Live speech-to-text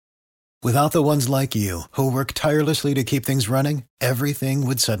Without the ones like you, who work tirelessly to keep things running, everything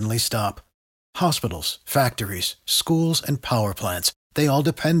would suddenly stop. Hospitals, factories, schools, and power plants, they all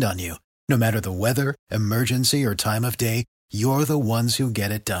depend on you. No matter the weather, emergency, or time of day, you're the ones who get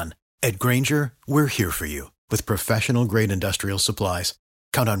it done. At Grainger, we're here for you with professional-grade industrial supplies.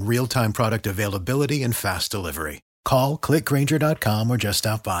 Count on real-time product availability and fast delivery. Call, click Grainger.com, or just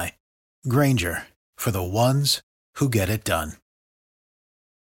stop by. Grainger, for the ones who get it done.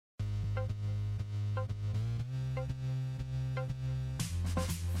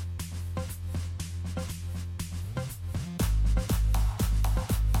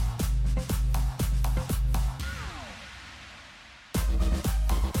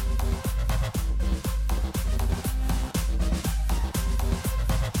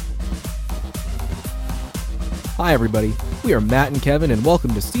 Hi everybody, we are Matt and Kevin and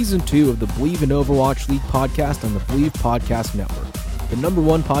welcome to Season 2 of the Believe in Overwatch League podcast on the Believe Podcast Network, the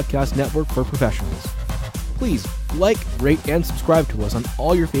 #1 podcast network for professionals. Please like, rate, and subscribe to us on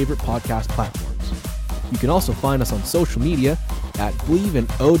all your favorite podcast platforms. You can also find us on social media at Believe in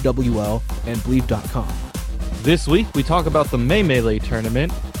OWL and Believe.com. This week we talk about the May Melee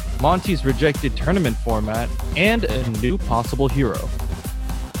tournament, Monty's rejected tournament format, and a new possible hero.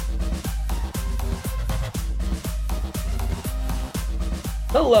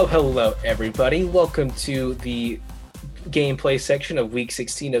 Hello, everybody. Welcome to the gameplay section of Week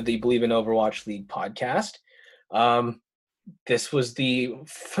 16 of the Believe in Overwatch League podcast. This was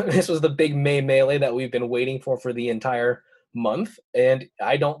the big May Melee that we've been waiting for the entire month, and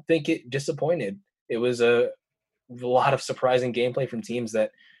I don't think it disappointed. It was a lot of surprising gameplay from teams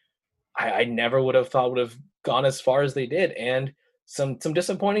that I never would have thought would have gone as far as they did, and some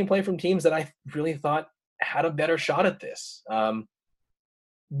disappointing play from teams that I really thought had a better shot at this.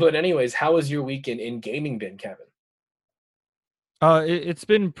 But anyways, how has your weekend in gaming been, Kevin? It's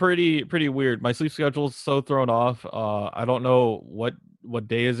been pretty weird. My sleep schedule is so thrown off. I don't know what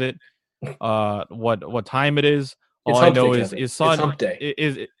day is it, what time it is. All I know is sun. It's hump day.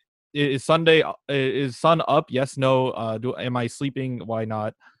 Is Sunday? Is sun up? Yes, no. Am I sleeping? Why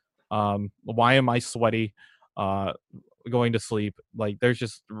not? Why am I sweaty? Going to sleep. Like there's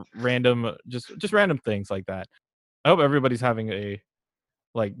just random things like that. I hope everybody's having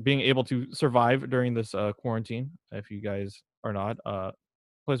being able to survive during this quarantine. If you guys are not,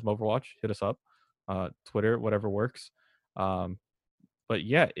 play some Overwatch, hit us up, Twitter, whatever works. But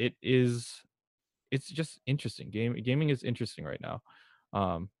yeah, it's just interesting. Gaming is interesting right now.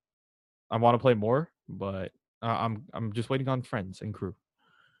 I want to play more, but I'm just waiting on friends and crew.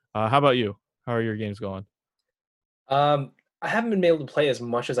 How about you? How are your games going? I haven't been able to play as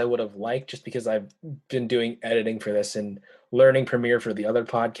much as I would have liked just because I've been doing editing for this and learning Premiere for the other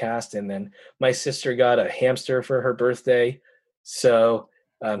podcast. And then my sister got a hamster for her birthday. So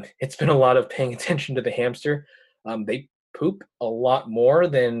it's been a lot of paying attention to the hamster. They poop a lot more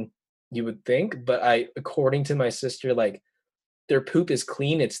than you would think. But according to my sister, like their poop is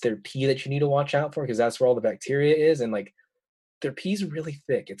clean. It's their pee that you need to watch out for because that's where all the bacteria is. And like their pee's really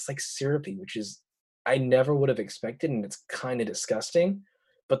thick. It's like syrupy, which is I never would have expected, and it's kind of disgusting,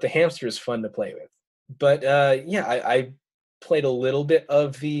 but the hamster is fun to play with. But yeah, I played a little bit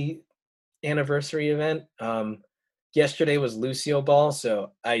of the anniversary event. Yesterday was Lucio Ball,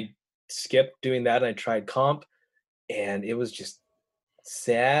 so I skipped doing that, and I tried comp, and it was just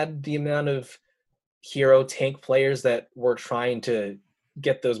sad the amount of hero tank players that were trying to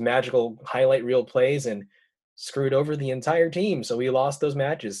get those magical highlight reel plays and screwed over the entire team. So we lost those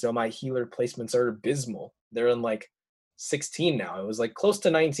matches. So my healer placements are abysmal. They're in like 16 now. It was like close to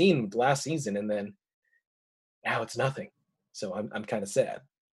 19 last season, and then now it's nothing. So I'm kind of sad.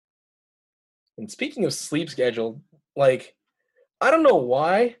 And speaking of sleep schedule, like I don't know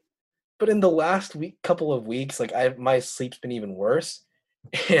why, but in the last couple of weeks, like my sleep's been even worse.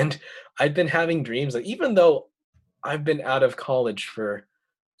 And I've been having dreams like even though I've been out of college for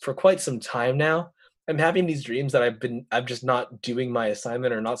quite some time now, I'm having these dreams that I'm just not doing my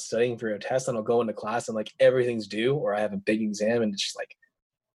assignment or not studying for a test, and I'll go into class and like everything's due or I have a big exam and it's just like,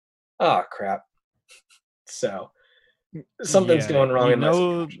 oh crap. So something's going wrong in my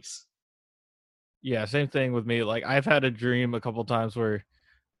subconscious. Yeah, same thing with me. Like I've had a dream a couple times where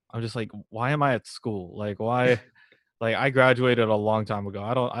I'm just like, why am I at school? Like why like I graduated a long time ago.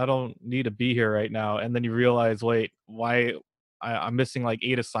 I don't need to be here right now. And then you realize, wait, why I'm missing like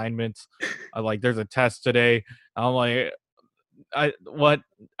 8 assignments. Like there's a test today. I'm like, I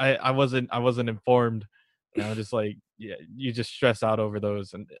wasn't informed. And I'm just like, yeah, you just stress out over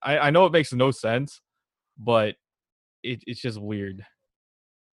those. And I know it makes no sense, but it's just weird.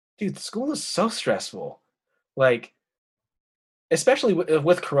 Dude, school is so stressful. Like especially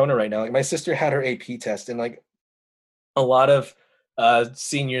with Corona right now. Like my sister had her AP test, and like a lot of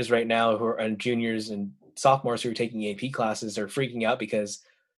seniors right now who are and juniors and sophomores who are taking AP classes are freaking out because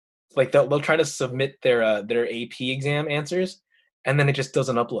like they'll try to submit their AP exam answers, and then it just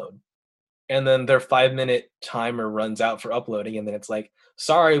doesn't upload. And then their 5-minute timer runs out for uploading, and then it's like,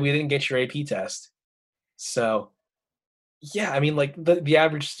 sorry, we didn't get your AP test. So yeah, I mean, like the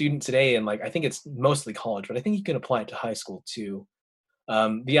average student today, and like I think it's mostly college, but I think you can apply it to high school too.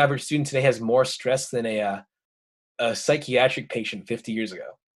 The average student today has more stress than a psychiatric patient 50 years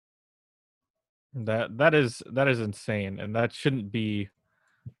ago. That is insane, and that shouldn't be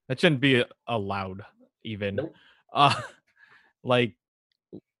allowed even. Nope. Uh, like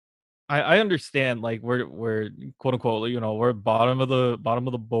I understand like we're quote unquote, we're bottom of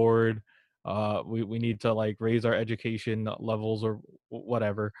the board. We need to like raise our education levels or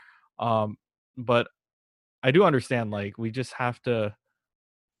whatever. Um, but I do understand like we just have to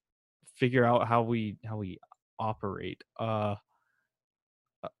figure out how we operate.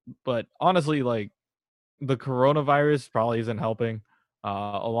 But honestly, like the coronavirus probably isn't helping.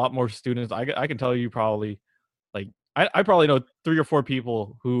 A lot more students. I can tell you probably like I probably know 3 or 4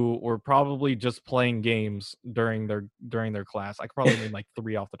 people who were probably just playing games during their class. I could probably name like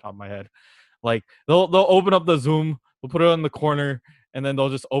 3 off the top of my head. Like they'll open up the Zoom, they'll put it in the corner, and then they'll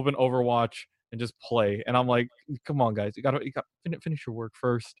just open Overwatch and just play. And I'm like, come on, guys, you got finish your work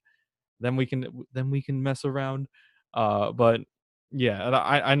first, then we can mess around. But yeah, and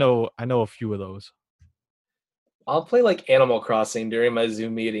I know a few of those. I'll play like Animal Crossing during my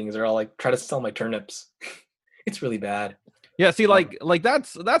Zoom meetings, or I'll like try to sell my turnips. It's really bad. Yeah, see, Um, like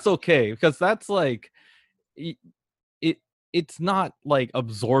that's okay because that's like y- it. It's not like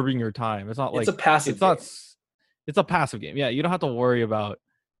absorbing your time. It's not it's like a passive it's not. game. It's a passive game. Yeah, you don't have to worry about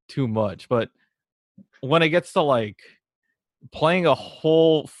too much. But when it gets to like playing a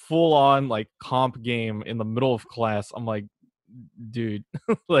whole full on like comp game in the middle of class, I'm like, dude,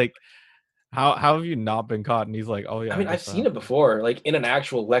 like how have you not been caught? And he's like, oh I yeah, I mean, I've guess seen it before, like in an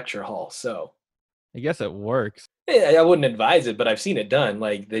actual lecture hall. So I guess it works. I wouldn't advise it, but I've seen it done.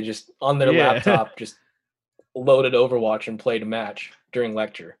 Like they just on their Yeah. laptop just loaded Overwatch and played a match during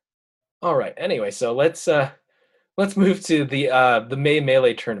lecture. All right. Anyway, so let's move to the May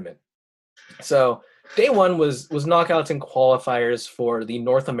Melee tournament. So day one was knockouts and qualifiers for the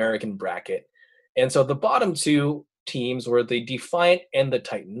North American bracket, and so the bottom two teams were the Defiant and the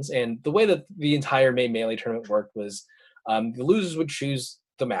Titans. And the way that the entire May Melee tournament worked was the losers would choose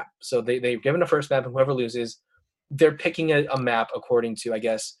the map. So they're given a first map, and whoever loses, they're picking a map according to, I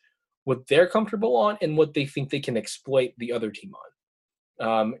guess, what they're comfortable on and what they think they can exploit the other team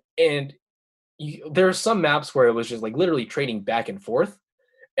on. And there are some maps where it was just like literally trading back and forth,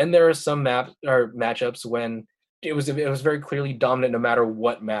 and there are some maps or matchups when it was very clearly dominant no matter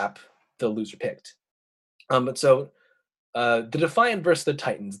what map the loser picked. But so the Defiant versus the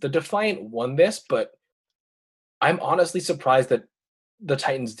Titans. The Defiant won this, but I'm honestly surprised that the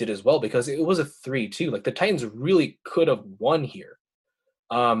Titans did as well because it was a 3-2. Like the Titans really could have won here.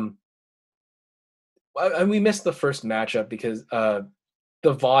 Um, and we missed the first matchup because the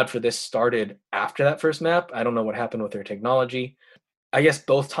VOD for this started after that first map. I don't know what happened with their technology. I guess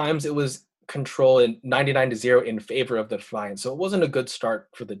both times it was control in 99-0 in favor of the Defiant. So it wasn't a good start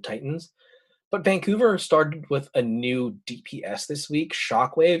for the Titans. But Vancouver started with a new DPS this week,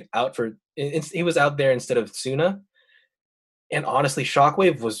 Shockwave, he was out there instead of Suna. And honestly,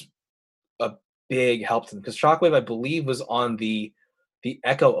 Shockwave was a big help to them because Shockwave, I believe, was on the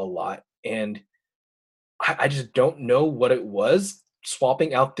Echo a lot. And I just don't know what it was.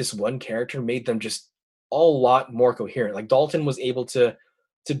 Swapping out this one character made them just a lot more coherent. Like Dalton was able to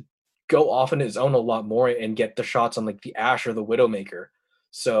go off on his own a lot more and get the shots on like the Ashe or the Widowmaker.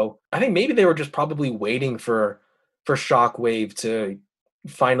 So I think maybe they were just probably waiting for Shockwave to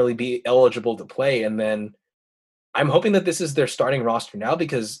finally be eligible to play, and then I'm hoping that this is their starting roster now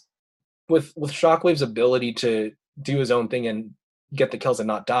because with Shockwave's ability to do his own thing and get the kills and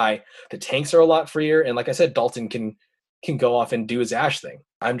not die, the tanks are a lot freer, and like I said, Dalton can go off and do his Ashe thing.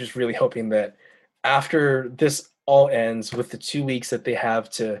 I'm just really hoping that after this all ends with the 2 weeks that they have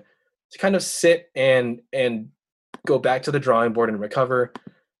to kind of sit and go back to the drawing board and recover,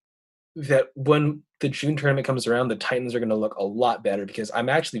 that when the June tournament comes around, the Titans are going to look a lot better because I'm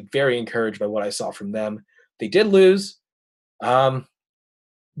actually very encouraged by what I saw from them. They did lose, but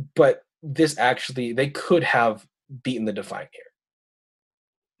they could have beaten the Defiant here.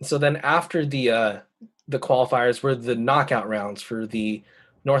 So then after the qualifiers were the knockout rounds for the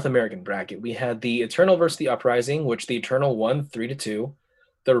North American bracket. We had the Eternal versus the Uprising, which the Eternal won 3-2.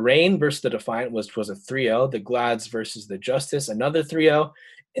 The Reign versus the Defiant was a 3-0. The Glads versus the Justice, another 3-0.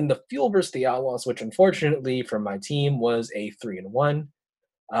 And the Fuel versus the Outlaws, which unfortunately for my team was a 3-1.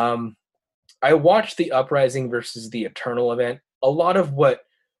 I watched the Uprising versus the Eternal event. A lot of what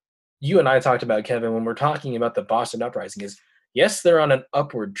you and I talked about, Kevin, when we're talking about the Boston Uprising is, yes, they're on an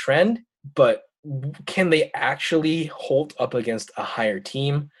upward trend, but can they actually hold up against a higher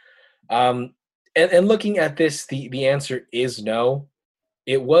team? And looking at this, the answer is no.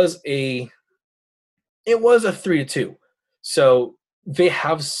 It was a 3-2. So they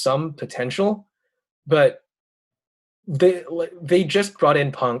have some potential, but they just brought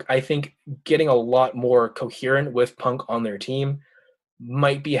in Punk. I think getting a lot more coherent with Punk on their team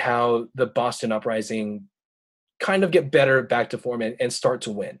might be how the Boston Uprising kind of get better back to form and start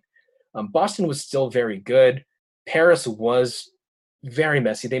to win. Boston was still very good. Paris was very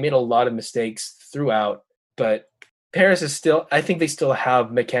messy. They made a lot of mistakes throughout, but Paris is still, I think they still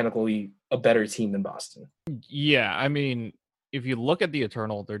have mechanically a better team than Boston. Yeah, I mean, if you look at the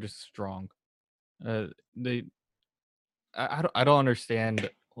Eternal, they're just strong. I don't understand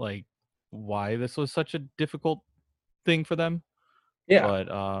like why this was such a difficult thing for them. Yeah.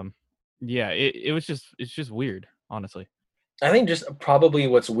 But yeah, it's just weird, honestly. I think just probably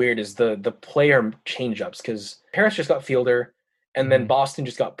what's weird is the player change ups, because Paris just got Fielder and then Mhm. Boston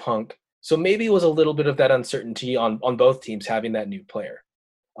just got Punk. So maybe it was a little bit of that uncertainty on both teams having that new player.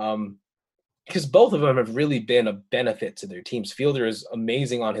 Because both of them have really been a benefit to their teams. Fielder is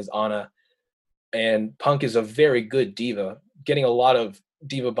amazing on his Ana, and Punk is a very good diva, getting a lot of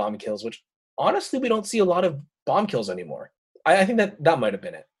diva bomb kills, which honestly we don't see a lot of bomb kills anymore. I think that might have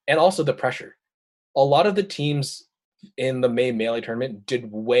been it. And also the pressure. A lot of the teams in the May Melee tournament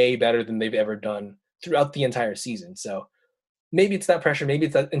did way better than they've ever done throughout the entire season. So maybe it's that pressure, maybe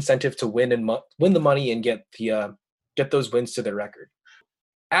it's that incentive to win and win the money and get those wins to their record.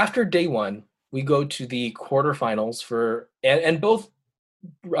 After day one, we go to the quarterfinals and both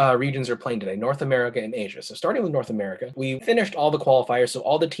regions are playing today, North America and Asia. So starting with North America, we finished all the qualifiers. So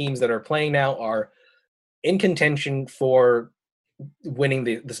all the teams that are playing now are in contention for winning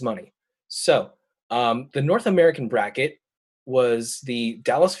this money. So the North American bracket was the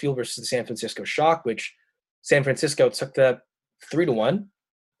Dallas Fuel versus the San Francisco Shock, which San Francisco took that 3-1.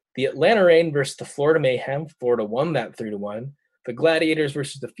 The Atlanta Reign versus the Florida Mayhem, Florida won that 3-1. The Gladiators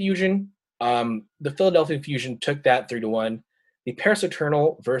versus the Fusion, the Philadelphia Fusion took that 3-1. The Paris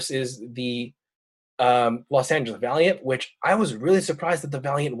Eternal versus the Los Angeles Valiant, which I was really surprised that the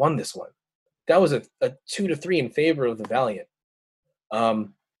Valiant won this one. That was a 2-3 in favor of the Valiant.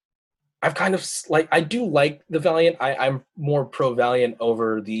 I've kind of I do like the Valiant. I'm more pro Valiant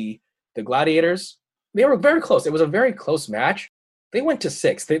over the Gladiators. They were very close. It was a very close match. They went to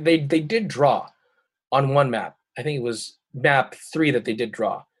 6. They did draw on one map. I think it was map 3 that they did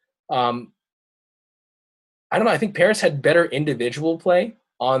draw. I don't know. I think Paris had better individual play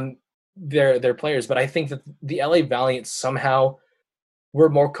on their players, but I think that the LA Valiant somehow were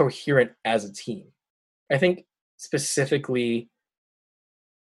more coherent as a team. I think specifically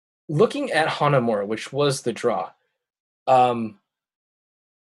looking at Hanamura, which was the draw, the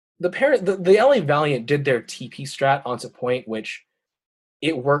LA Valiant did their TP strat onto point, which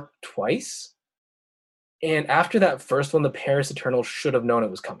it worked twice. And after that first one, the Paris Eternal should have known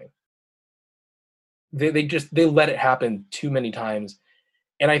it was coming. They let it happen too many times.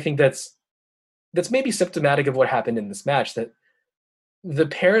 And I think that's maybe symptomatic of what happened in this match, that the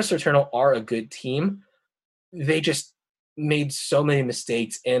Paris Eternal are a good team. They just made so many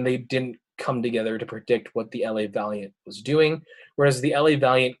mistakes and they didn't come together to predict what the LA Valiant was doing. Whereas the LA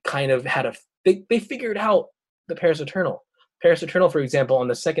Valiant kind of had they figured out the Paris Eternal. Paris Eternal, for example, on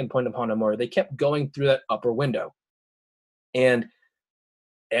the second point of Hanamura, they kept going through that upper window. And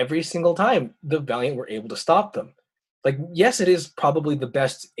every single time, the Valiant were able to stop them. Like, yes, it is probably the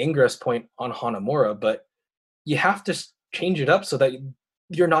best ingress point on Hanamura, but you have to change it up so that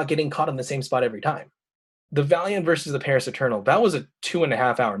you're not getting caught in the same spot every time. The Valiant versus the Paris Eternal, that was a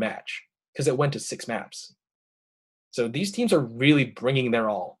 2.5-hour match because it went to 6 maps. So these teams are really bringing their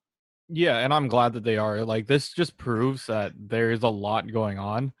all. Yeah, and I'm glad that they are. Like, this just proves that there is a lot going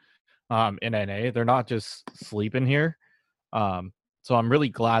on in NA. They're not just sleeping here. So I'm really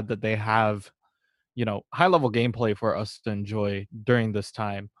glad that they have, high level gameplay for us to enjoy during this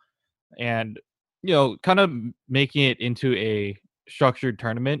time. And, kind of making it into a structured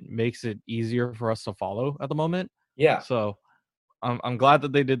tournament makes it easier for us to follow at the moment. Yeah. So I'm glad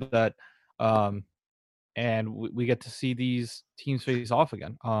that they did that. And we get to see these teams face off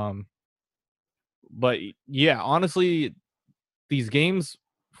again. But yeah, honestly, these games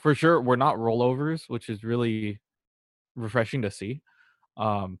for sure were not rollovers, which is really refreshing to see.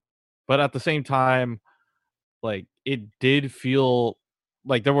 But at the same time, like it did feel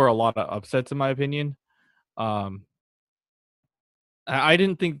like there were a lot of upsets in my opinion. Um, I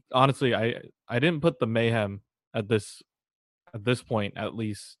didn't think honestly, I didn't put the Mayhem at this point at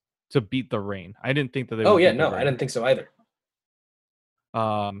least to beat the Reign. I didn't think that they Oh would yeah, beat the no, I Reign. didn't think so either.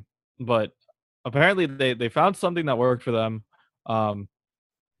 But apparently they found something that worked for them. Um,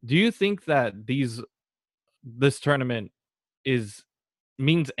 do you think that this tournament is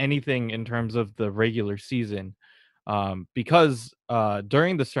means anything in terms of the regular season? Because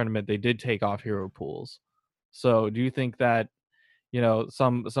during this tournament they did take off hero pools. So do you think that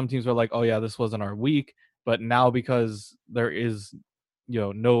some teams were like, oh yeah, this wasn't our week, but now because there is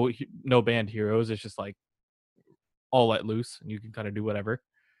no banned heroes, it's just like all let loose and you can kind of do whatever.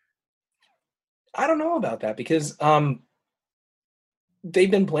 I don't know about that because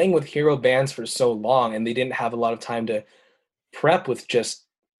they've been playing with hero bans for so long and they didn't have a lot of time to prep with just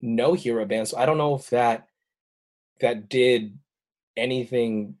no hero bans. So I don't know if that did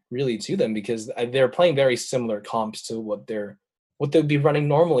anything really to them because they're playing very similar comps to what they'd be running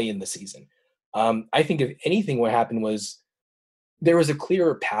normally in the season. I think if anything, what happened was there was a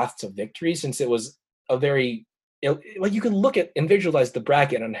clearer path to victory since it was a very like you could look at and visualize the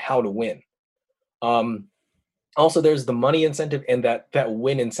bracket on how to win. Um, Also, there's the money incentive and that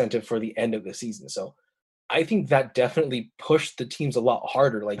win incentive for the end of the season. So I think that definitely pushed the teams a lot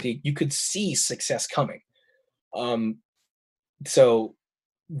harder. Like you could see success coming. Um, so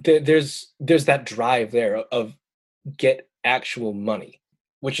there's that drive there of get actual money,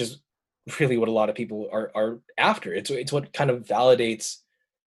 which is really what a lot of people are after. It's what kind of validates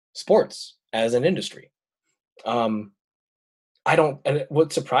sports as an industry. Um, I don't. And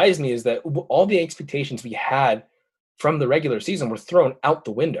what surprised me is that all the expectations we had from the regular season were thrown out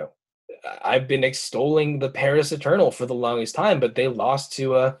the window. I've been extolling the Paris Eternal for the longest time, but they lost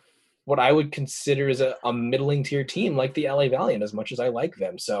to what I would consider as a middling tier team like the LA Valiant, as much as I like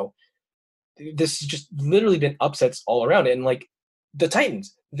them. So this has just literally been upsets all around. And like the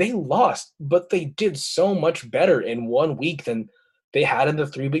Titans, they lost, but they did so much better in 1 week than they had in the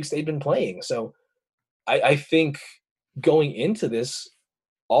 3 weeks they've been playing. So I think going into this,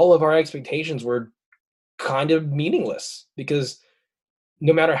 all of our expectations were kind of meaningless because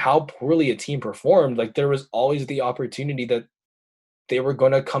no matter how poorly a team performed, like there was always the opportunity that they were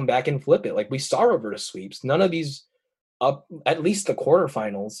going to come back and flip it. Like we saw reverse sweeps. None of these up, at least the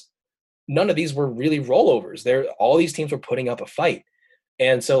quarterfinals, none of these were really rollovers. All these teams were putting up a fight.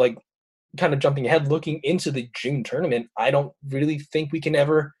 And so like kind of jumping ahead, looking into the June tournament, I don't think we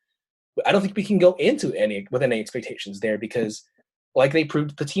can go into any with any expectations there because like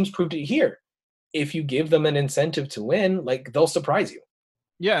the teams proved it here. If you give them an incentive to win, like they'll surprise you.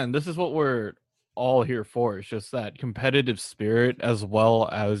 Yeah, and this is what we're all here for. It's just that competitive spirit as well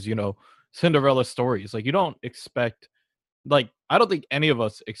as, Cinderella stories. Like you don't expect I don't think any of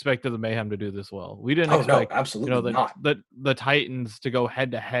us expected the Mayhem to do this well. We didn't Oh no, expect, absolutely not. the Titans to go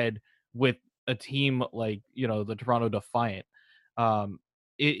head to head with a team like, the Toronto Defiant. Um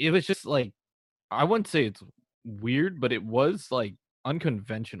it was just like I wouldn't say it's weird, but it was like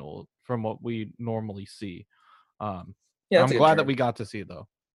unconventional from what we normally see. Um Yeah, that's I'm a good glad that term. we got to see it though.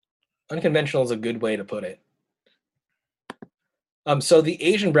 Unconventional is a good way to put it. So the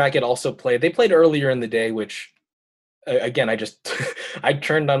Asian bracket also played. They played earlier in the day, which again, I just I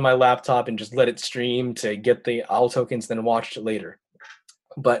turned on my laptop and just let it stream to get the OWL tokens, then watched it later.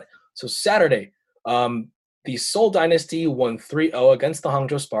 But so Saturday, the Seoul Dynasty won 3-0 against the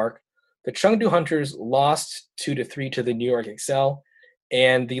Hangzhou Spark. The Chengdu Hunters lost 2-3 to the New York Excel,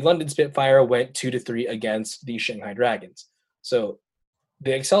 and the London Spitfire went 2-3 against the Shanghai Dragons. So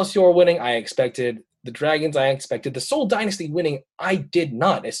the Excelsior winning, I expected. The Dragons, I expected. The Seoul Dynasty winning, I did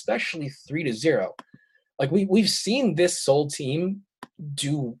not, especially 3-0. Like we've seen this Seoul team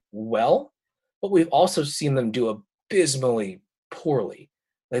do well, but we've also seen them do abysmally poorly.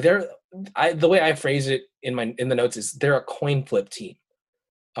 Like the way I phrase it in the notes is they're a coin flip team.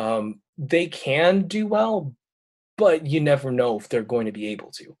 They can do well, but you never know if they're going to be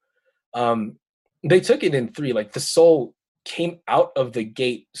able to. They took it in 3. Like the Seoul came out of the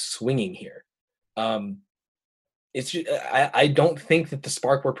gate swinging here. It's just, I don't think that the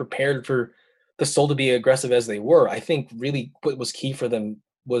Spark were prepared for the Seoul to be aggressive as they were. I think really what was key for them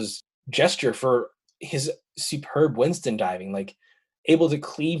was Gesture for his superb Winston diving, like able to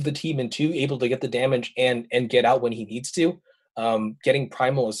cleave the team in 2, able to get the damage and get out when he needs to, getting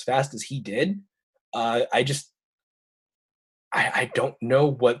Primal as fast as he did. I don't know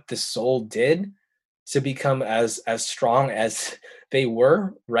what the Seoul did to become as strong as they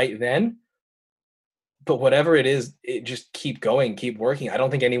were right then. but whatever it is, it just keep going, keep working. I don't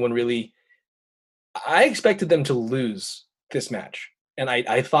think anyone really. I expected them to lose this match, and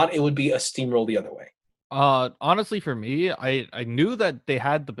I thought it would be a steamroll the other way. Honestly, for me, I knew that they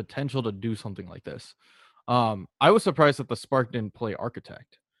had the potential to do something like this. I was surprised that the Spark didn't play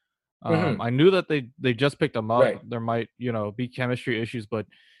Architect. Mhm. I knew that they just picked him up. Right. There might, be chemistry issues, but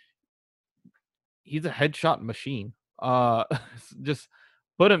he's a headshot machine. Just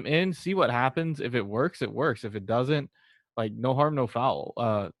put him in, see what happens. If it works, it works. If it doesn't, like no harm, no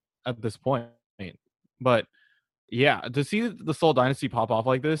foul. At this point, but yeah, to see the Seoul Dynasty pop off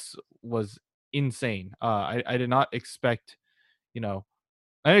like this was insane. I did not expect, you know,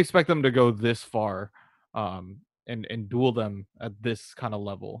 I didn't expect them to go this far, and duel them at this kind of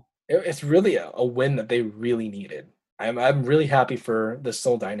level. It's really a win that they really needed. I'm really happy for the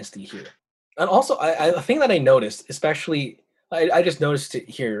Seoul Dynasty here. And also, I think that I noticed, especially I just noticed it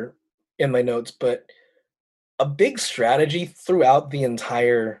here in my notes, but a big strategy throughout the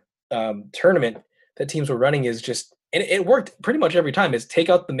entire tournament that teams were running is just, and it worked pretty much every time, is take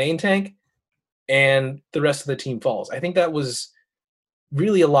out the main tank and the rest of the team falls. I think that was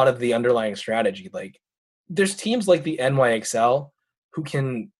really a lot of the underlying strategy. Like, there's teams like the NYXL who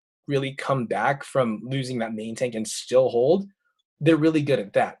can really come back from losing that main tank and still hold. They're really good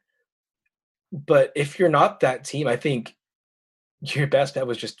at that. But if you're not that team, I think your best bet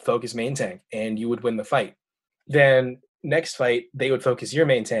was just focus main tank and you would win the fight. Then next fight, they would focus your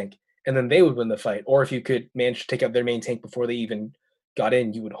main tank and then they would win the fight. Or if you could manage to take out their main tank before they even got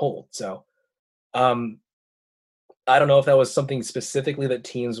in, you would hold. So I don't know if that was something specifically that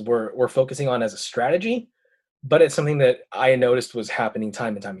teams were focusing on as a strategy, but it's something that I noticed was happening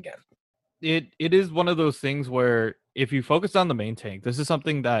time and time again. It is one of those things where if you focus on the main tank, this is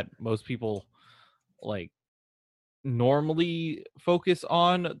something that most people like normally focus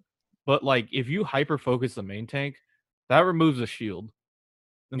on, but like if you hyper focus the main tank, that removes a shield,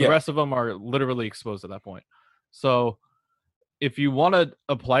 and the Yeah. rest of them are literally exposed at that point. So if you want to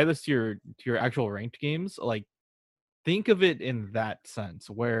apply this to your actual ranked games, like think of it in that sense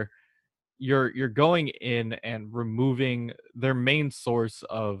where you're going in and removing their main source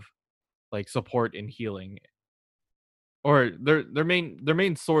of like support and healing, or their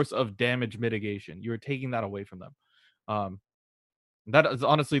main source of damage mitigation. You're taking that away from them. Um, that is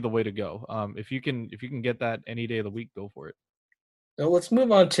honestly the way to go. If you can get that any day of the week, go for it. So let's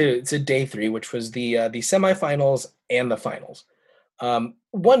move on to day 3, which was the semifinals and the finals.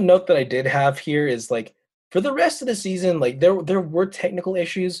 One note that I did have here is like for the rest of the season, like there were technical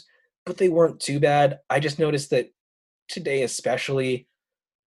issues, but they weren't too bad. I just noticed that today, especially,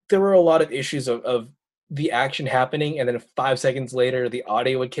 there were a lot of issues of the action happening, and then 5 seconds later, the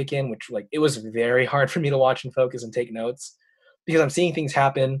audio would kick in, which like it was very hard for me to watch and focus and take notes because I'm seeing things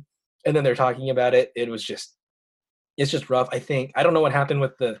happen, and then they're talking about it. It's just rough. I think I don't know what happened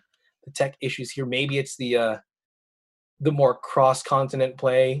with the tech issues here. Maybe it's the more cross continent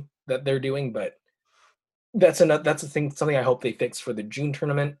play that they're doing, but that's a thing, something I hope they fix for the June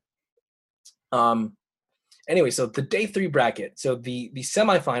tournament. Um, anyway, so the day 3 bracket. So the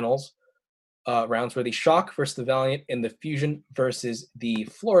semifinals rounds were the Shock versus the Valiant and the Fusion versus the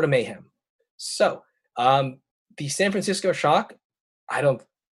Florida Mayhem. So the San Francisco Shock, I don't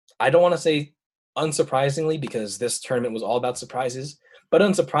want to say unsurprisingly because this tournament was all about surprises, but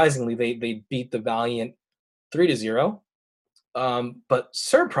unsurprisingly they beat the Valiant 3-0. But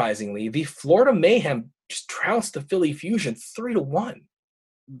surprisingly, the Florida Mayhem just trounced the Philly Fusion 3-1.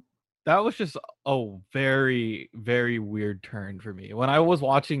 That was just a very, very weird turn for me. When I was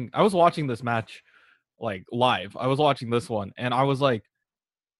watching this match like live. I was watching this one and I was like,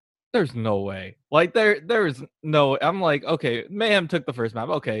 there's no way. Like there's no. I'm like, okay, Mayhem took the first map.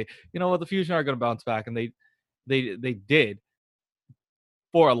 Okay, you know what? The Fusion are gonna bounce back, and they did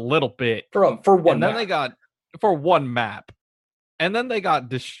for a little bit. For one and then map. they got for one map, and then they got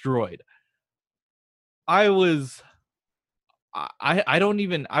destroyed. I was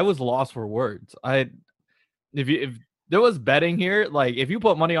lost for words. If there was betting here, like if you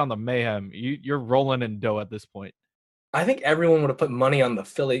put money on the Mayhem, you're rolling in dough at this point. I think everyone would have put money on the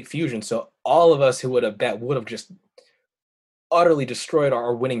Philly Fusion, so all of us who would have bet would have just utterly destroyed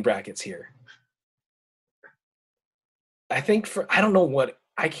our winning brackets here. I think I'm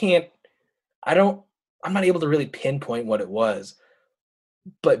not able to really pinpoint what it was,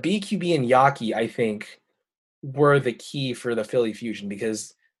 but BQB and Yaki, I think, were the key for the Philly Fusion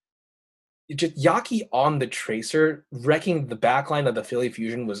because just Yaki on the Tracer wrecking the backline of the Philly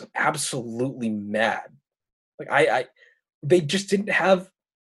Fusion was absolutely mad. Like they just didn't have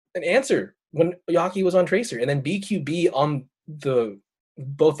an answer when Yaki was on Tracer, and then BQB on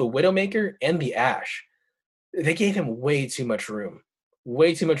both the Widowmaker and the Ashe. they gave him way too much room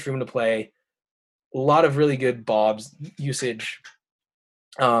to play. A lot of really good Bob's usage.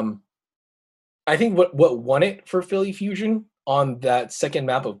 I think what won it for Philly Fusion on that second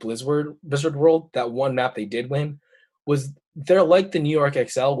map of Blizzard World, that one map they did win, was they're like the New York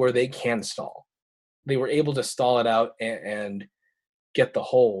XL where they can stall. They were able to stall it out and get the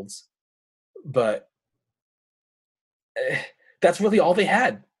holds, but that's really all they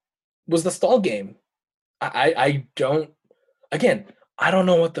had was the stall game. I don't. Again, I don't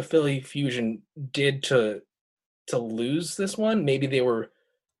know what the Philly Fusion did to lose this one. Maybe they were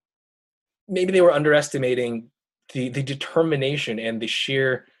underestimating the determination and the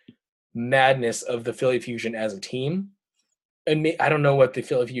sheer madness of the Philly Fusion as a team. And I don't know what the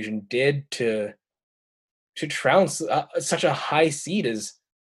Philly Fusion did to trounce such a high seed as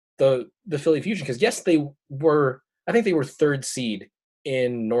the Philly Fusion. Because yes, I think they were third seed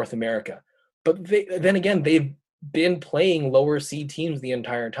in North America, but then again they've been playing lower seed teams the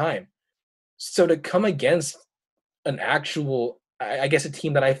entire time. So to come against an actual, I guess, a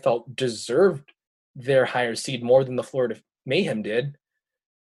team that I felt deserved their higher seed more than the Florida Mayhem did,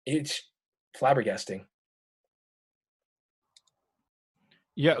 it's flabbergasting.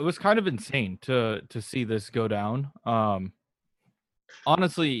 Yeah, it was kind of insane to see this go down.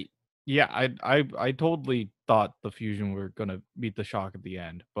 Honestly, yeah, I totally thought the Fusion were gonna beat the Shock at the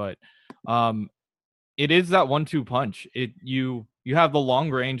end, but it is that 1-2 punch. You have the long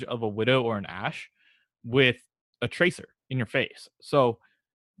range of a Widow or an Ashe with a Tracer in your face. So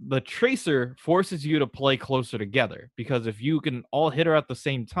the Tracer forces you to play closer together, because if you can all hit her at the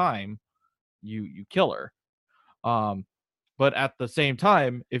same time, you kill her. But at the same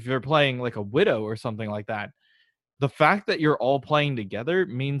time, if you're playing like a Widow or something like that, the fact that you're all playing together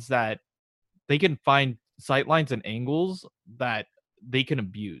means that they can find sightlines and angles that they can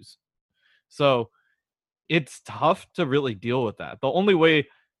abuse. So it's tough to really deal with that. The only way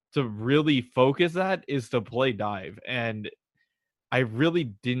to really focus that is to play dive. And I really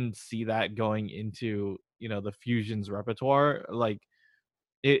didn't see that going into, the Fusion's repertoire. Like,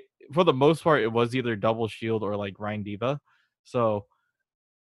 it, for the most part, it was either double shield or like Rein Diva. So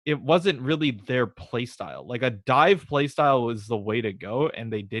it wasn't really their playstyle. Like, a dive playstyle was the way to go,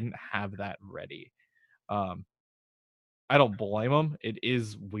 and they didn't have that ready. I don't blame them. It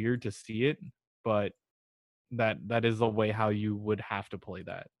is weird to see it, but that is the way how you would have to play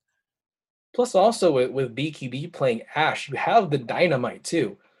that. Plus, also with BQB playing Ashe, you have the Dynamite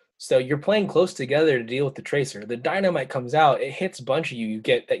too. So you're playing close together to deal with the Tracer. The Dynamite comes out, it hits a bunch of you, you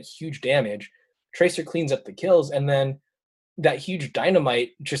get that huge damage. Tracer cleans up the kills, and then that huge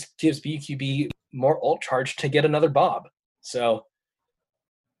Dynamite just gives BQB more ult charge to get another Bob. So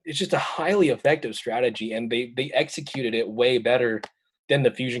it's just a highly effective strategy, and they executed it way better than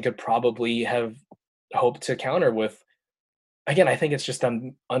the Fusion could probably have hoped to counter with. Again, I think it's just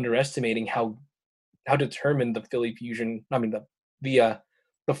them underestimating how determined the Philly Fusion, I mean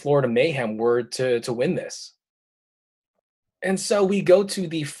the Florida Mayhem were to win this. And so we go to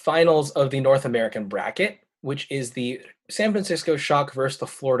the finals of the North American bracket, which is the San Francisco Shock versus the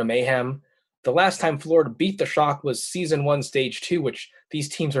Florida Mayhem. The last time Florida beat the Shock was Season 1, Stage 2, which these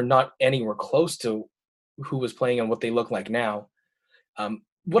teams are not anywhere close to who was playing and what they look like now.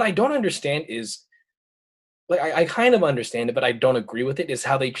 What I don't understand is, like, I kind of understand it, but I don't agree with it, is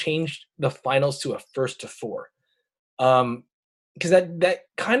how they changed the finals to a 1-4. Because that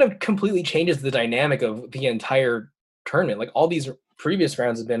kind of completely changes the dynamic of the entire tournament. Like, all these previous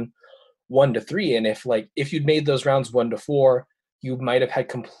rounds have been 1-3, and if you'd made those rounds 1-4, you might have had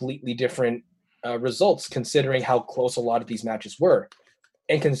completely different results, considering how close a lot of these matches were,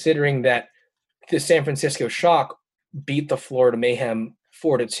 and considering that the San Francisco Shock beat the Florida Mayhem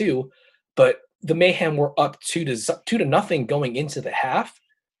 4-2, but the Mayhem were up 2-0 going into the half.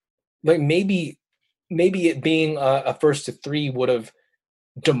 Like, maybe it being a 1-3 would have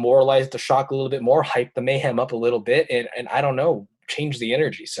demoralized the Shock a little bit more, hyped the Mayhem up a little bit, and I don't know, changed the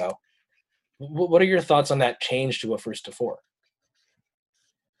energy. So what are your thoughts on that change to a 1-4?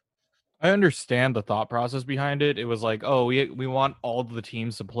 I understand the thought process behind it. It was like, oh, we want all of the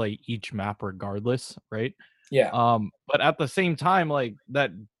teams to play each map regardless, right? Yeah. But at the same time, like,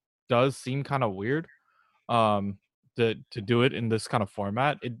 that does seem kind of weird. To do it in this kind of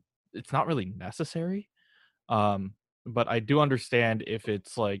format. It's not really necessary. But I do understand if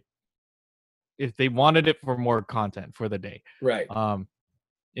it's like, if they wanted it for more content for the day. Right.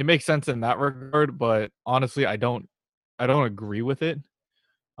 It makes sense in that regard, but honestly, I don't agree with it.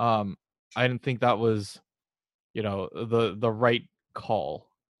 I didn't think that was, the right call.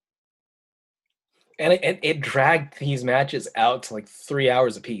 And it dragged these matches out to like 3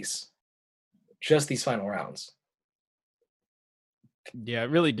 hours apiece. just these final rounds. Yeah, it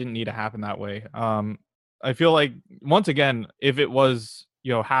really didn't need to happen that way. I feel like once again, if it was,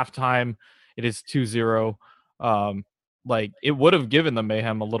 halftime, it is 2-0. Like it would have given the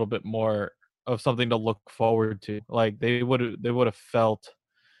Mayhem a little bit more of something to look forward to. Like they would have felt,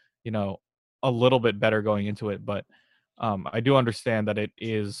 a little bit better going into it. But I do understand that it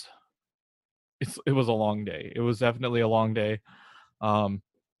was a long day. It was definitely a long day.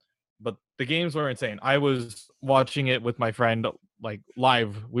 But the games were insane. I was watching it with my friend like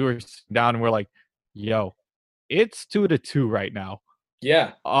live. We were sitting down and we're like, yo, it's 2-2 right now.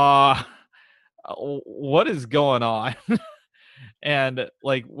 Yeah. What is going on? And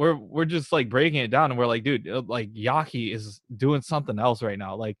like we're just like breaking it down and we're like, dude, like Yaki is doing something else right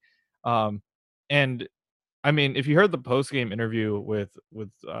now. Like and I mean, if you heard the post-game interview with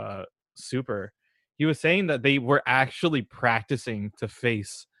Super, he was saying that they were actually practicing to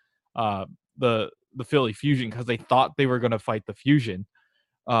face the Philly Fusion because they thought they were going to fight the Fusion.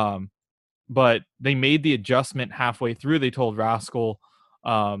 But they made the adjustment halfway through. They told Rascal,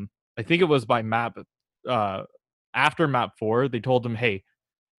 I think it was by map, after map 4, they told him, hey,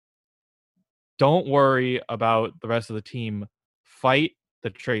 don't worry about the rest of the team. Fight the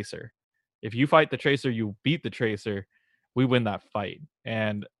Tracer. If you fight the Tracer, you beat the Tracer, we win that fight.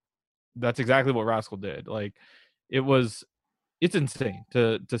 And that's exactly what Rascal did. Like it's insane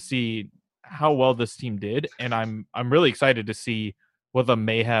to see how well this team did, and I'm really excited to see what the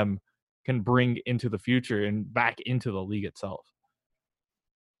Mayhem can bring into the future and back into the league itself.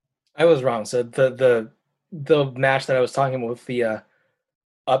 I was wrong. So the match that I was talking about with the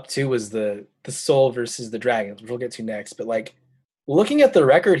up to was the Soul versus the Dragons, which we'll get to next. But like looking at the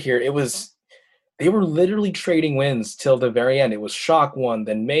record here, they were literally trading wins till the very end. It was Shock won,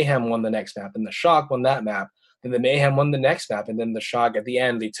 then Mayhem won the next map, and the Shock won that map, then the Mayhem won the next map, and then the Shock at the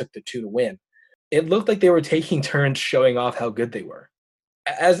end, they took the 2 to win. It looked like they were taking turns showing off how good they were.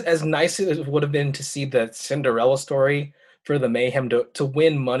 As nice as it would have been to see the Cinderella story for the Mayhem to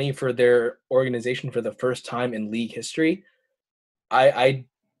win money for their organization for the first time in league history, I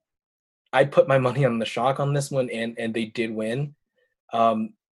put my money on the Shock on this one, and they did win.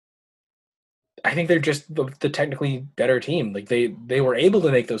 I think they're just the technically better team. Like they were able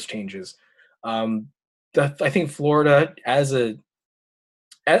to make those changes. I think Florida as a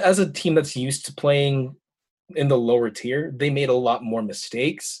team that's used to playing in the lower tier, they made a lot more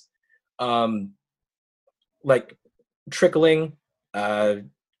mistakes, like trickling,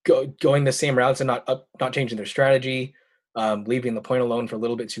 going the same routes and not changing their strategy, leaving the point alone for a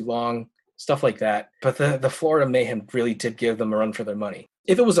little bit too long, stuff like that. But the Florida Mayhem really did give them a run for their money.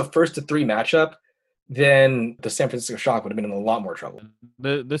 If it was a 1-3 matchup, then the San Francisco Shock would have been in a lot more trouble.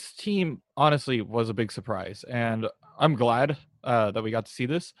 This team honestly was a big surprise, and I'm glad that we got to see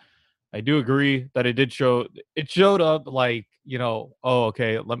this. I do agree that it showed up like, oh,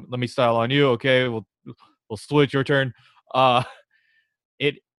 okay, let me style on you. Okay, we'll switch, your turn.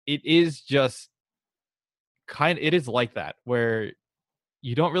 It is just it is like that, where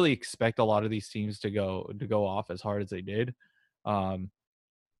you don't really expect a lot of these teams to go off as hard as they did.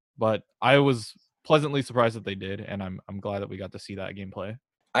 But I was pleasantly surprised that they did, and I'm glad that we got to see that gameplay.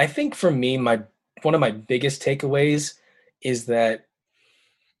 I think for me, one of my biggest takeaways is that,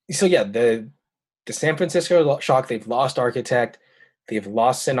 so yeah, the San Francisco Shock, they've lost Architect, they've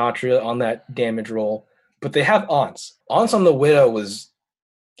lost Sinatra on that damage roll, but they have Once. Once on the Widow is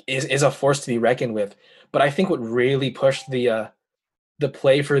a force to be reckoned with. But I think what really pushed the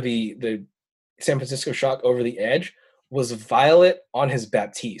play for the San Francisco Shock over the edge was Violet on his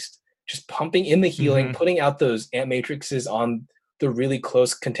Baptiste, just pumping in the healing, putting out those amp matrices on the really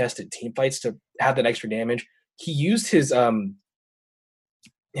close contested team fights to have that extra damage. He used his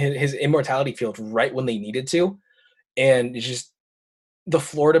immortality field right when they needed to, and it's just the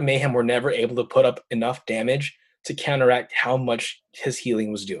Florida Mayhem were never able to put up enough damage to counteract how much his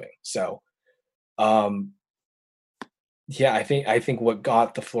healing was doing. So, yeah, I think what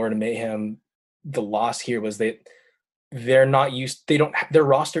got the Florida Mayhem the loss here was that their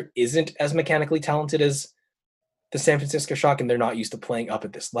roster isn't as mechanically talented as the San Francisco Shock, and they're not used to playing up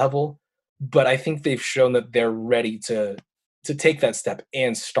at this level. But I think they've shown that they're ready to take that step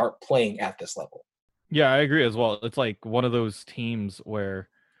and start playing at this level. Yeah, I agree as well. It's like one of those teams where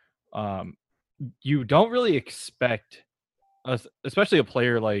you don't really expect, especially a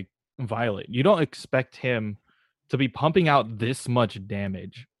player like Violet, you don't expect him to be pumping out this much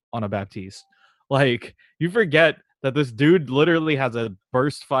damage on a Baptiste. Like, you forget that this dude literally has a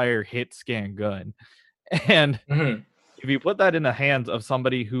burst fire hit scan gun. And if you put that in the hands of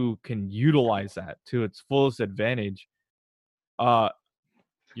somebody who can utilize that to its fullest advantage,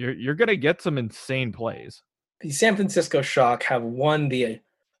 you're gonna get some insane plays. The San Francisco Shock have won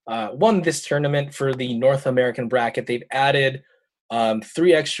this tournament for the North American bracket. They've added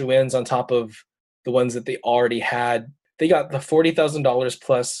 3 extra wins on top of the ones that they already had. They got the $40,000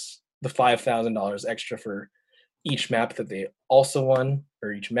 plus the $5,000 extra for each map that they also won,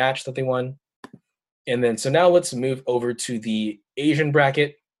 or each match that they won. And then, so now let's move over to the Asian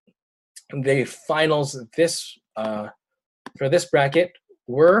bracket. The finals for this bracket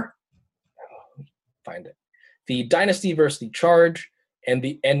were, find it, the Dynasty versus the Charge, and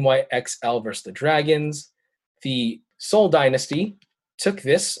the NYXL versus the Dragons. The Seoul Dynasty took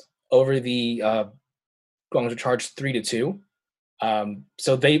this over the Guangzhou Charge 3-2.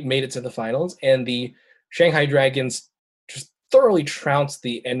 So they made it to the finals, and the Shanghai Dragons just thoroughly trounced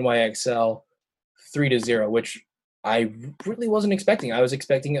the NYXL 3-0, which I really wasn't expecting. I was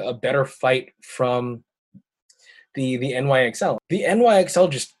expecting a better fight from the NYXL. The NYXL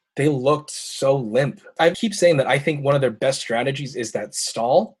just, they looked so limp. I keep saying that I think one of their best strategies is that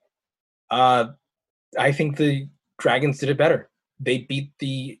stall. I think the Dragons did it better. They beat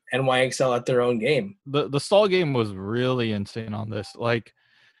the NYXL at their own game. The stall game was really insane on this. Like,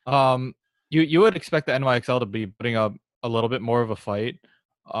 you would expect the NYXL to be putting up a little bit more of a fight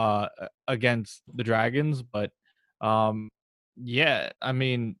against the Dragons, but yeah, I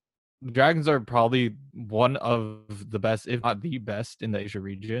mean, the Dragons are probably one of the best, if not the best, in the Asia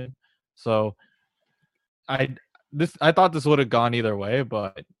region. So I thought this would have gone either way,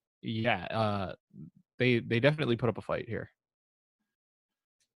 but yeah, they definitely put up a fight here.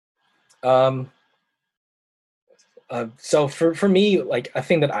 So for me, like, a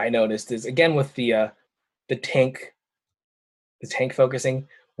thing that I noticed is, again, with the tank focusing,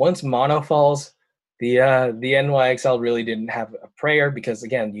 once mono falls, the NYXL really didn't have a prayer, because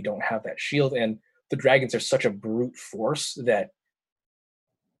again, you don't have that shield, and the Dragons are such a brute force that,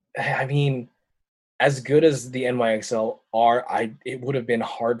 I mean, as good as the NYXL are, it would have been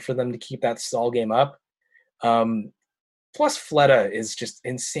hard for them to keep that stall game up. Plus, Fleta is just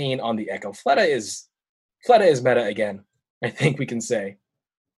insane on the Echo. Fleta is meta again, I think we can say.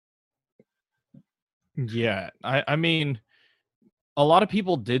 Yeah, I mean, a lot of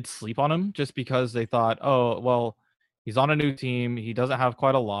people did sleep on him just because they thought, oh, well, he's on a new team. He doesn't have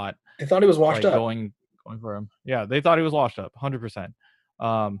quite a lot. They thought he was washed up. Going for him. Yeah, they thought he was washed up, 100%.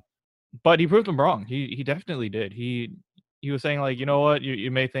 But he proved them wrong. He definitely did. He was saying, like, you know what,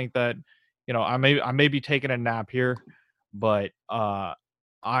 you may think that, you know, I may be taking a nap here, but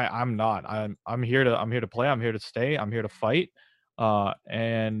I'm not. I'm here to play. I'm here to stay. I'm here to fight.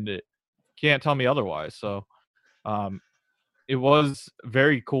 And can't tell me otherwise. So it was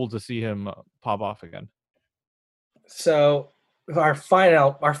very cool to see him pop off again. So our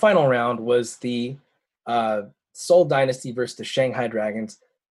final round was the Seoul Dynasty versus the Shanghai Dragons.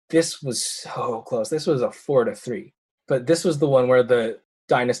 This was so close. This was a 4-3, but this was the one where the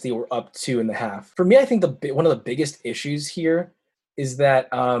Dynasty were up 2.5. For me, I think one of the biggest issues here is that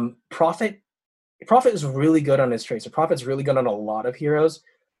Prophet is really good on his tracer. Prophet's really good on a lot of heroes,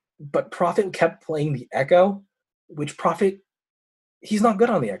 but Prophet kept playing the Echo, which Prophet, he's not good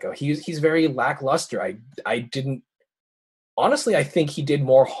on the Echo. He's very lackluster. Honestly, I think he did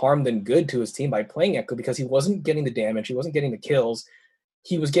more harm than good to his team by playing Echo, because he wasn't getting the damage, he wasn't getting the kills,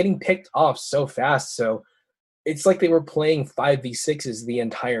 he was getting picked off so fast. So it's like they were playing 5v6s the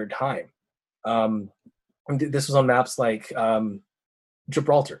entire time. This was on maps like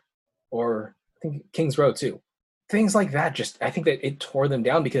Gibraltar, or I think King's Row too. Things like that, I think that it tore them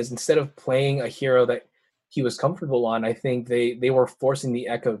down, because instead of playing a hero that he was comfortable on, I think they were forcing the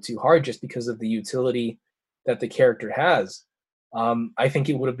Echo too hard just because of the utility that the character has. I think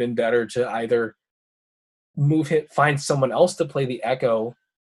it would have been better to either find someone else to play the Echo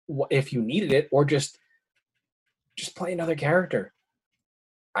if you needed it, or just play another character.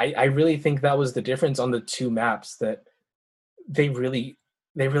 I really think that was the difference on the two maps, that they really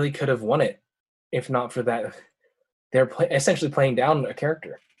could have won it if not for that. They're essentially playing down a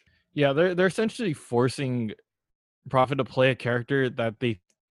character. Yeah, they're essentially forcing Prophet to play a character that they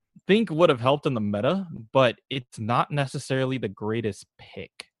think would have helped in the meta, but it's not necessarily the greatest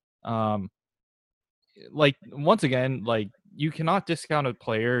pick. Like, once again, like, you cannot discount a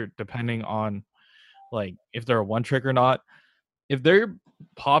player depending on, like, if they're a one trick or not. If they're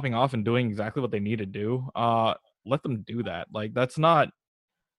popping off and doing exactly what they need to do, let them do that. Like, that's not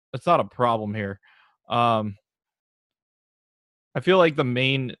a problem here. I feel like the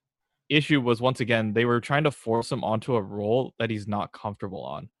main issue was, once again, they were trying to force him onto a role that he's not comfortable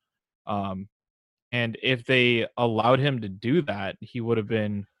on. And if they allowed him to do that, he would have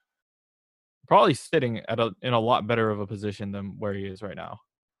been probably sitting in a lot better of a position than where he is right now.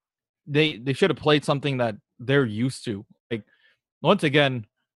 they should have played something that they're used to. Like, once again,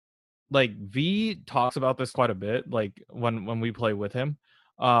 like V talks about this quite a bit, like when we play with him.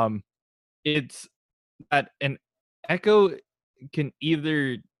 It's that an Echo can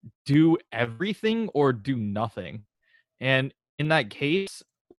either do everything or do nothing. And in that case,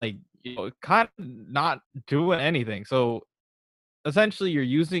 like, kind of not doing anything. So essentially you're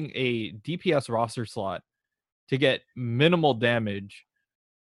using a DPS roster slot to get minimal damage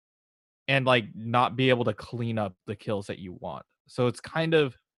and like not be able to clean up the kills that you want. So it's kind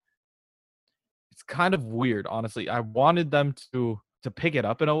of weird, honestly. I wanted them to pick it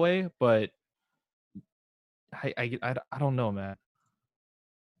up in a way, but I don't know, man.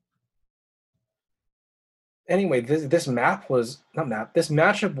 Anyway, this map was not map. This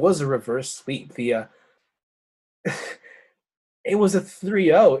matchup was a reverse sweep. It was a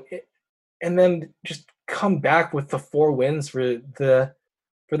 3-0, and then just come back with the 4 wins for the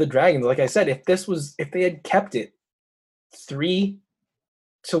Dragons. Like I said, if they had kept it 3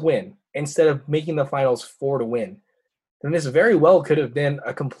 to win instead of making the finals 4 to win, then this very well could have been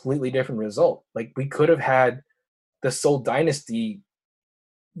a completely different result. Like, we could have had the Seoul Dynasty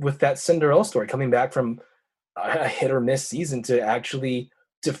with that Cinderella story coming back from a hit or miss season to actually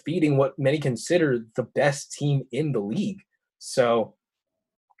defeating what many consider the best team in the league. So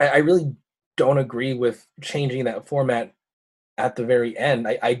I really don't agree with changing that format at the very end.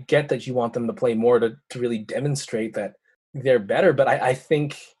 I get that you want them to play more to really demonstrate that they're better, but I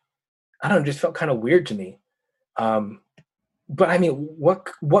think, I don't know, it just felt kind of weird to me. But I mean,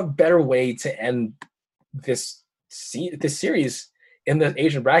 what better way to end this series in the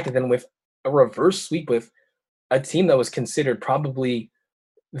Asian bracket than with a reverse sweep with a team that was considered probably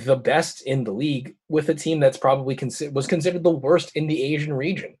the best in the league with a team that's probably was considered the worst in the Asian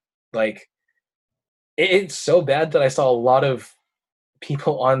region. Like, it's so bad that I saw a lot of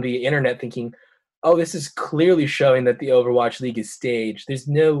people on the internet thinking, oh, this is clearly showing that the Overwatch League is staged. There's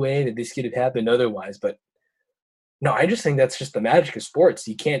no way that this could have happened otherwise. But no, I just think that's just the magic of sports.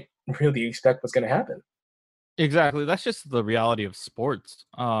 You can't really expect what's going to happen. Exactly. That's just the reality of sports.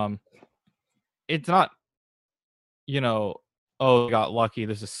 It's not, oh, got lucky,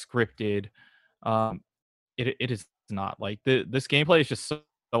 this is scripted. It is not. Like, this gameplay is just so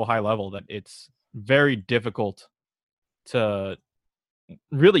high level that it's very difficult to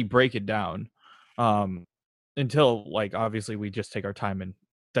really break it down, until, like, obviously we just take our time and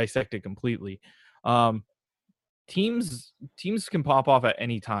dissect it completely. Teams can pop off at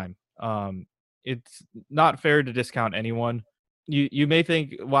any time. It's not fair to discount anyone. You may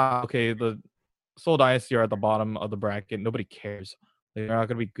think, wow, okay, the Seoul Dynasty are at the bottom of the bracket. Nobody cares. They're not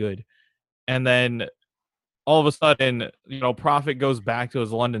going to be good. And then all of a sudden, Profit goes back to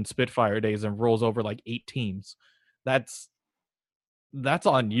his London Spitfire days and rolls over like 8 teams. That's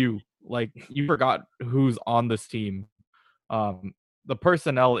on you. Like, you forgot who's on this team. The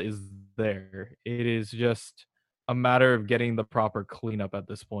personnel is there. It is just a matter of getting the proper cleanup at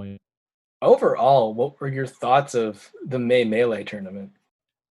this point. Overall, what were your thoughts of the May Melee tournament?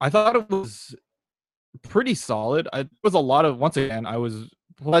 I thought it was pretty solid. It was a lot of, once again, I was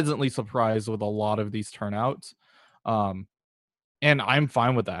pleasantly surprised with a lot of these turnouts. And I'm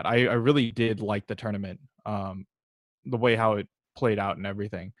fine with that. I really did like the tournament, the way how it played out and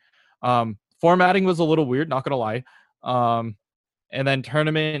everything. Formatting was a little weird, not gonna lie. And then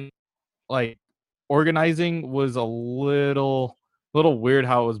tournament, like, organizing was a little weird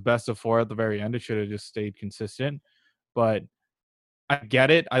how it was best of 4 at the very end. It should have just stayed consistent, but I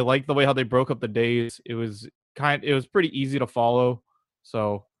get it. I like the way how they broke up the days. It was pretty easy to follow.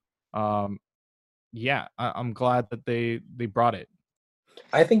 So, yeah, I'm glad that they brought it.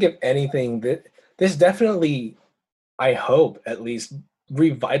 I think, if anything, that this definitely, I hope at least,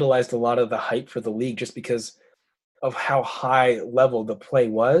 revitalized a lot of the hype for the league just because of how high level the play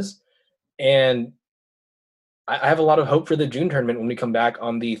was. And I have a lot of hope for the June tournament when we come back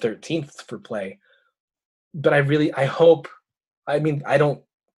on the 13th for play. But I hope, I mean, I don't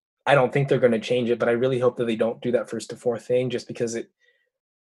think they're going to change it, but I really hope that they don't do that first to 4 thing, just because it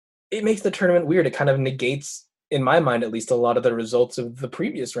makes the tournament weird. It kind of negates, in my mind at least, a lot of the results of the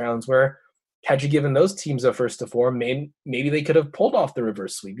previous rounds, where had you given those teams a first to 4, maybe they could have pulled off the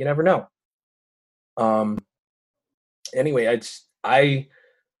reverse sweep. You never know. Anyway, I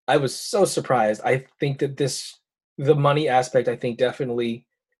was so surprised. I think that the money aspect, I think, definitely,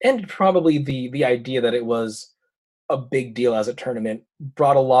 and probably the idea that it was a big deal as a tournament,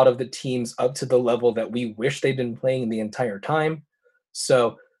 brought a lot of the teams up to the level that we wish they'd been playing the entire time.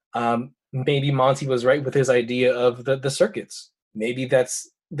 So maybe Monty was right with his idea of the circuits. Maybe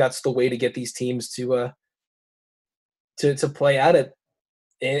that's the way to get these teams to play at it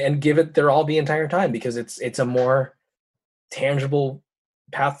and give it their all the entire time, because it's a more tangible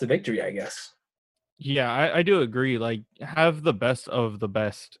path to victory, I guess. Yeah, I do agree. Like, have the best of the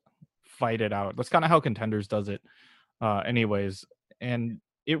best fight it out. That's kind of how Contenders does it, anyways. And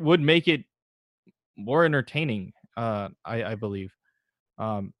it would make it more entertaining. I believe.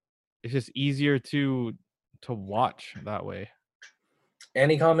 It's just easier to watch that way.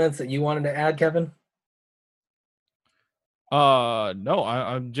 Any comments that you wanted to add, Kevin? No,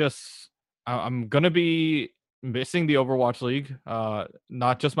 I'm gonna be missing the Overwatch League.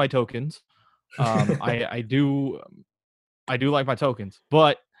 Not just my tokens. I do like my tokens,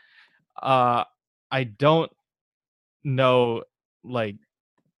 but I don't know like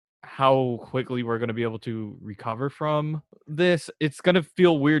how quickly we're gonna be able to recover from this. It's gonna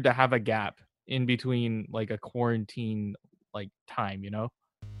feel weird to have a gap in between, like a quarantine like time, you know?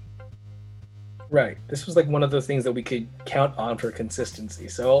 Right. This was like one of those things that we could count on for consistency.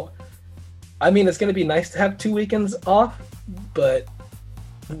 So, I mean, it's going to be nice to have 2 weekends off, but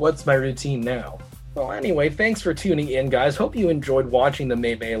what's my routine now? Well, anyway, thanks for tuning in, guys. Hope you enjoyed watching the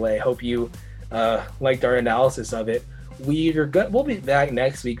May Melee. Hope you liked our analysis of it. We'll be back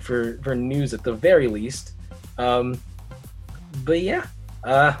next week for news at the very least. But yeah,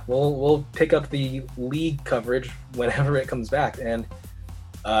 we'll pick up the league coverage whenever it comes back, and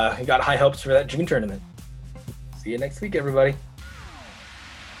I got high hopes for that June tournament. See you next week, everybody.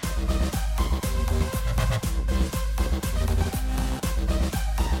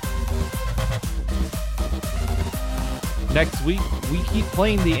 Next week, we keep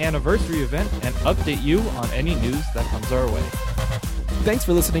playing the anniversary event and update you on any news that comes our way. Thanks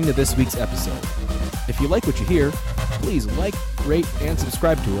for listening to this week's episode. If you like what you hear, please like, rate, and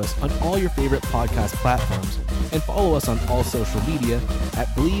subscribe to us on all your favorite podcast platforms, and follow us on all social media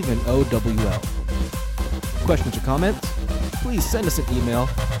at Believe in OWL. Questions or comments? Please send us an email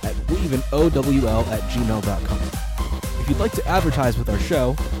at believeinowl@gmail.com. If you'd like to advertise with our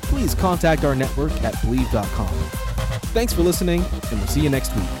show, please contact our network at believe.com. Thanks for listening, and we'll see you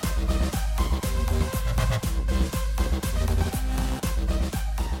next week.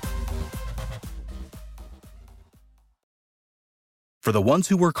 For the ones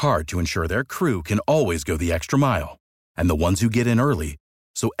who work hard to ensure their crew can always go the extra mile, and the ones who get in early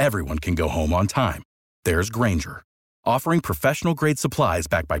so everyone can go home on time, there's Grainger, offering professional-grade supplies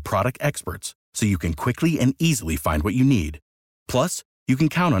backed by product experts so you can quickly and easily find what you need. Plus, you can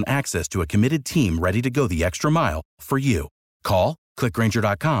count on access to a committed team ready to go the extra mile for you. Call, click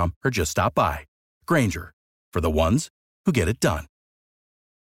Grainger.com, or just stop by. Grainger, for the ones who get it done.